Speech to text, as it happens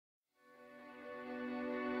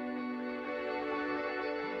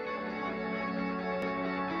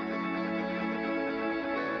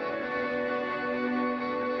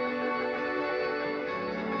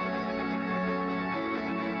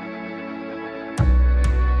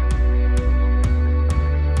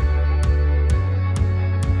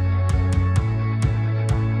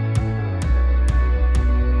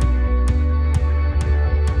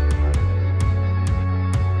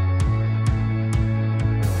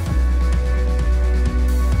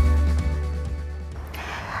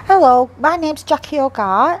Hello, my name's Jackie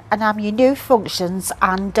O'Gar and I'm your new functions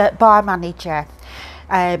and bar manager.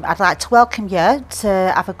 I'd like to welcome you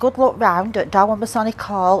to have a good look round at Darwen Masonic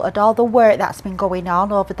Hall and all the work that's been going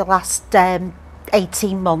on over the last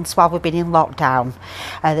 18 months while we've been in lockdown.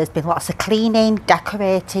 There's been lots of cleaning,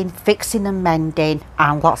 decorating, fixing and mending,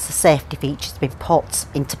 and lots of safety features been put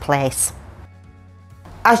into place.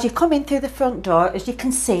 As you come in through the front door, as you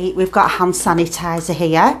can see, we've got hand sanitizer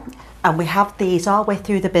here, and we have these all the way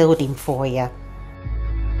through the building for you.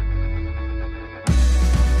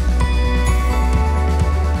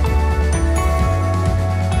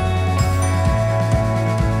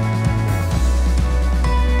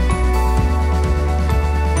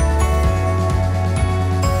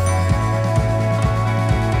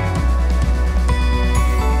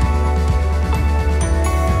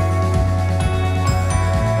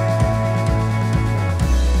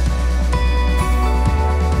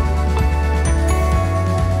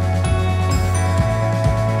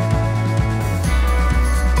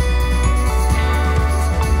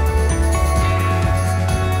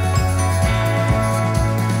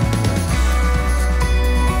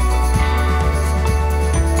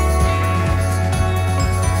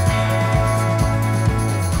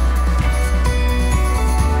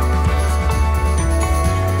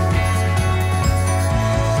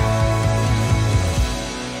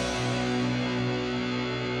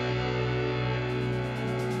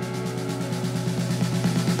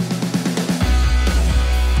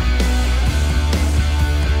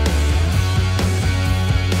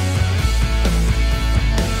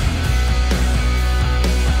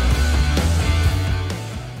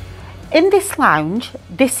 In this lounge,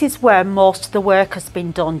 this is where most of the work has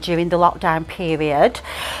been done during the lockdown period.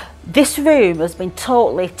 This room has been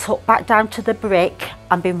totally took back down to the brick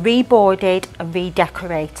and been reboarded and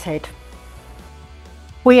redecorated.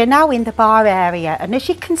 We are now in the bar area, and as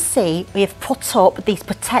you can see, we have put up these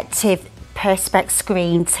protective perspex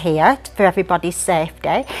screens here for everybody's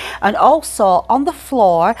safety, and also on the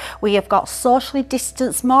floor we have got socially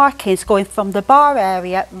distanced markings going from the bar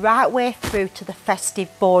area right way through to the festive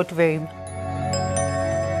boardroom.